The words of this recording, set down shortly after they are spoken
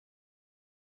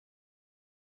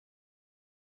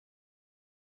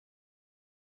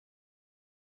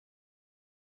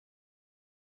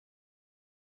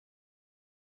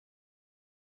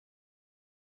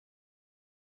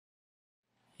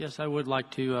Yes, I would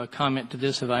like to comment to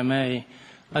this, if I may.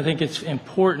 I think it's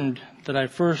important that I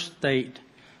first state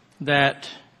that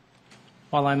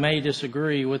while I may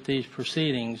disagree with these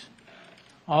proceedings,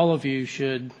 all of you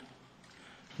should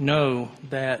know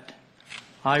that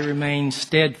I remain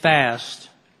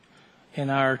steadfast in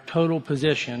our total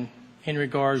position in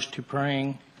regards to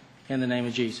praying in the name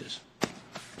of Jesus.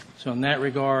 So in that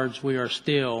regards, we are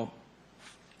still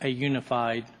a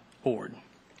unified board.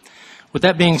 With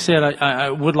that being said, I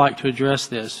would like to address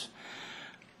this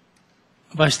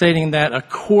by stating that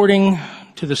according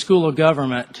to the School of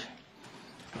Government,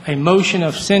 a motion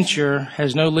of censure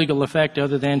has no legal effect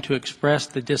other than to express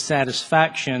the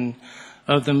dissatisfaction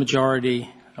of the majority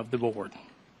of the board.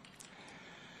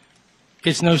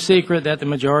 It's no secret that the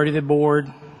majority of the board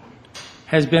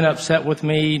has been upset with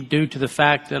me due to the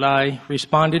fact that I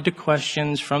responded to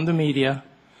questions from the media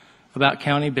about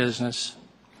county business,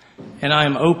 and I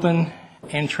am open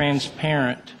and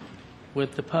transparent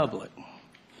with the public.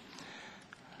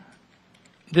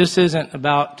 This isn't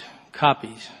about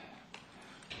copies.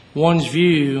 One's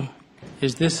view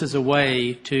is this is a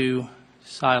way to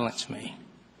silence me.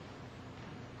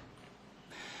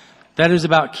 That is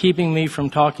about keeping me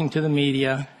from talking to the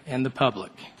media and the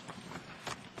public.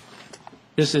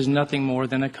 This is nothing more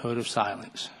than a code of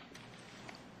silence.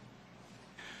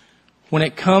 When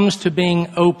it comes to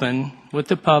being open with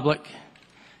the public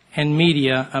and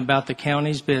media about the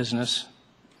county's business,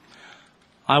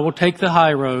 I will take the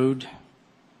high road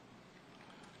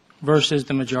versus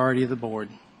the majority of the board.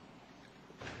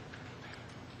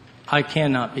 I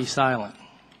cannot be silent.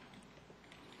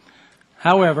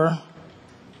 However,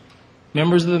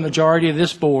 members of the majority of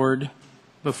this board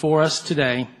before us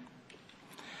today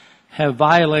have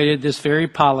violated this very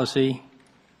policy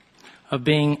of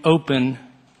being open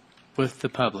with the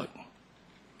public.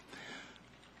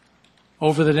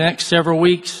 Over the next several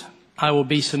weeks, I will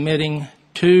be submitting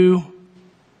 2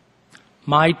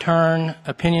 My Turn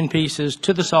opinion pieces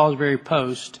to the Salisbury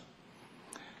Post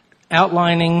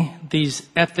outlining these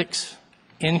ethics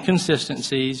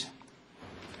inconsistencies,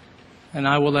 and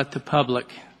I will let the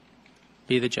public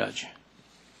be the judge.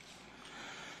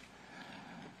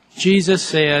 Jesus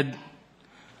said,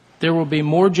 "There will be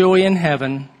more joy in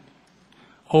heaven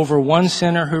over one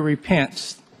sinner who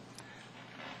repents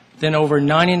than over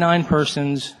 99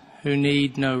 persons who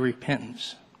need no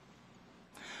repentance."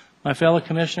 My fellow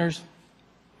commissioners,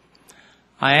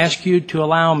 I ask you to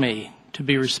allow me to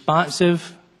be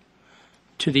responsive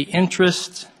to the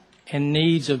interests and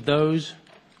needs of those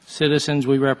citizens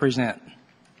we represent.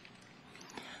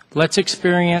 Let's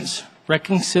experience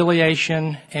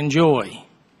reconciliation and joy,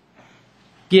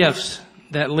 gifts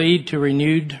that lead to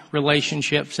renewed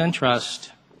relationships and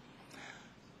trust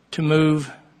to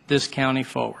move this county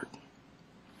forward.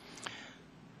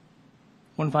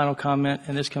 One final comment,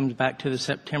 and this comes back to the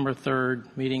September 3rd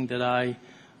meeting that I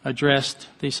addressed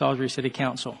the Salisbury City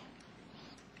Council.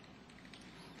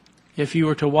 If you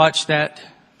were to watch that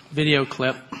video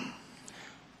clip,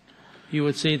 you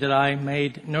would see that I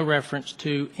made no reference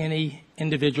to any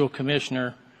individual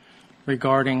commissioner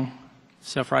regarding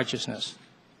self-righteousness,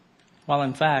 while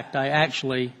in fact I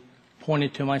actually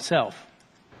pointed to myself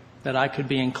that I could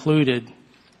be included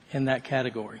in that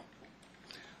category.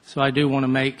 So I do want to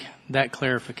make that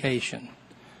clarification.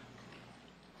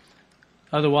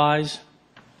 Otherwise,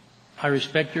 I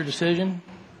respect your decision.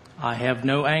 I have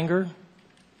no anger,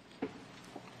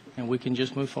 and we can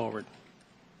just move forward.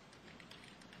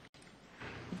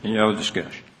 Any other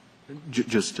discussion?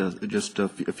 Just a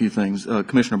few things.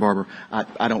 Commissioner Barber,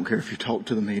 I don't care if you talk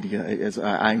to the media.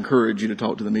 I encourage you to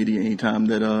talk to the media anytime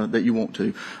that you want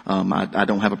to. I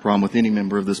don't have a problem with any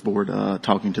member of this board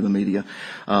talking to the media.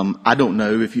 I don't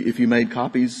know if you made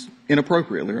copies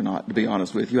inappropriately or not, to be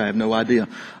honest with you. I have no idea.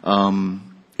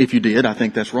 If you did, I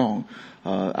think that's wrong.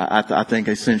 I think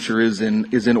a censure is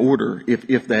in order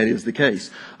if that is the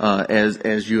case.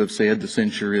 As you have said, the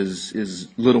censure is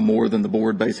little more than the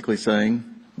board basically saying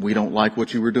we don't like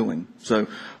what you were doing. So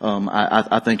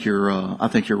I think you're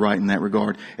right in that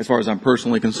regard. As far as I'm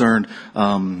personally concerned,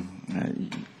 I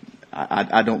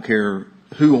don't care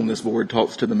who on this board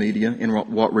talks to the media in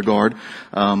what regard.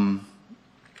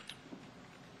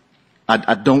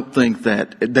 I don't think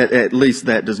that at least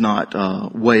that does not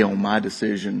weigh on my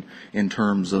decision in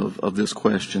terms of this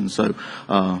question. So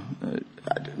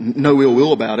no ill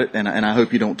will about it, and I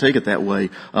hope you don't take it that way.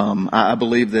 I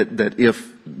believe that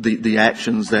if the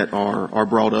actions that are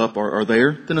brought up are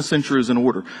there, then a censure is in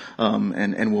order,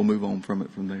 and we'll move on from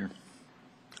it from there.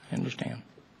 I understand.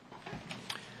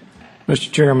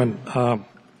 Mr. Chairman,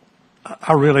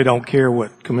 I really don't care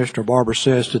what Commissioner Barber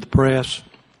says to the press.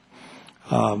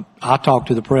 I talk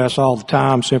to the press all the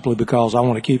time simply because I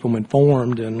want to keep them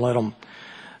informed and let them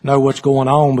know what's going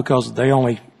on, because they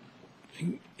only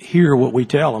hear what we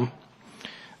tell them.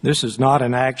 This is not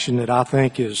an action that I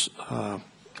think is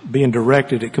being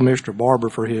directed at Commissioner Barber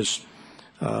for his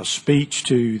speech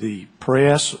to the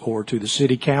press or to the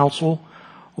city council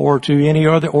or to any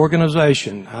other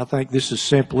organization. I think this is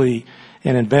simply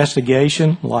an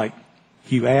investigation like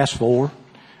you asked for.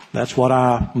 That's what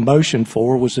I motioned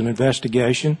for, was an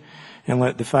investigation, and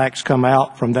let the facts come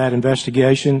out from that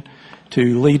investigation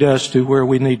to lead us to where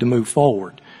we need to move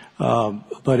forward.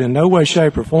 But in no way,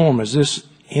 shape, or form is this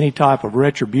any type of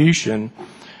retribution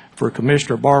for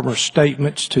Commissioner Barber's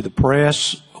statements to the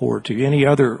press or to any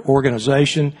other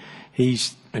organization.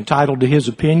 He's entitled to his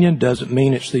opinion. Doesn't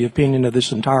mean it's the opinion of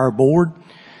this entire board,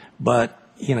 but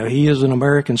he is an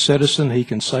American citizen. He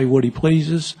can say what he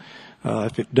pleases.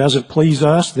 If it doesn't please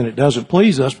us, then it doesn't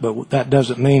please us, but that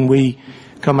doesn't mean we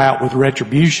come out with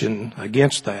retribution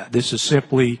against that. This is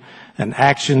simply an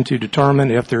action to determine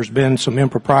if there's been some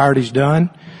improprieties done.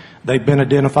 They've been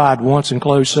identified once in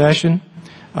closed session.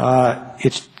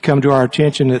 It's come to our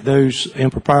attention that those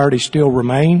improprieties still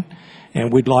remain,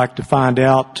 and we'd like to find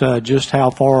out just how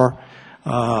far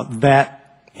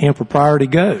that impropriety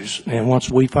goes. And once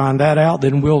we find that out,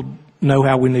 then we'll know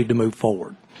how we need to move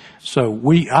forward. So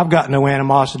I've got no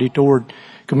animosity toward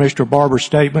Commissioner Barber's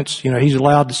statements. He's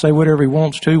allowed to say whatever he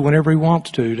wants to, whenever he wants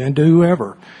to, and to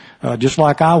whoever, just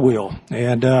like I will.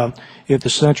 And if the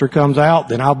censure comes out,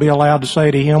 then I'll be allowed to say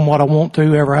to him what I want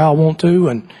to, ever how I want to,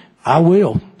 and I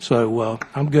will. So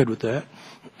I'm good with that.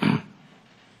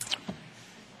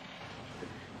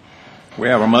 We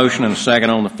have a motion and a second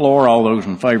on the floor. All those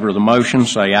in favor of the motion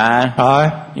say aye.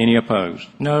 Aye. Any opposed?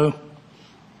 No.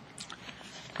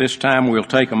 This time we'll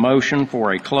take a motion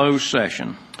for a closed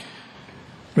session.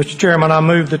 Mr. Chairman, I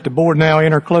move that the board now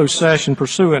enter closed session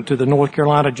pursuant to the North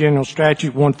Carolina General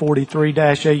Statute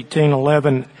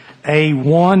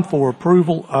 143-1811A1 for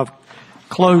approval of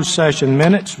closed session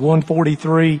minutes,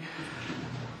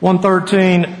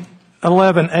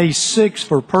 113-11A6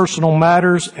 for personal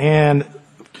matters, and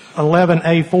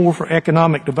 11A4 for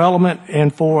economic development,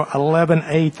 and for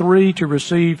 11A3 to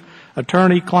receive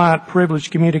attorney-client privilege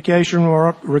communication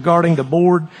regarding the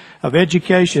Board of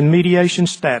Education mediation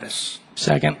status.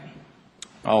 Second.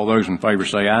 All those in favor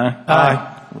say aye.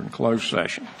 Aye. We're in closed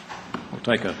session. We'll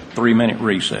take a 3-minute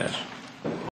recess.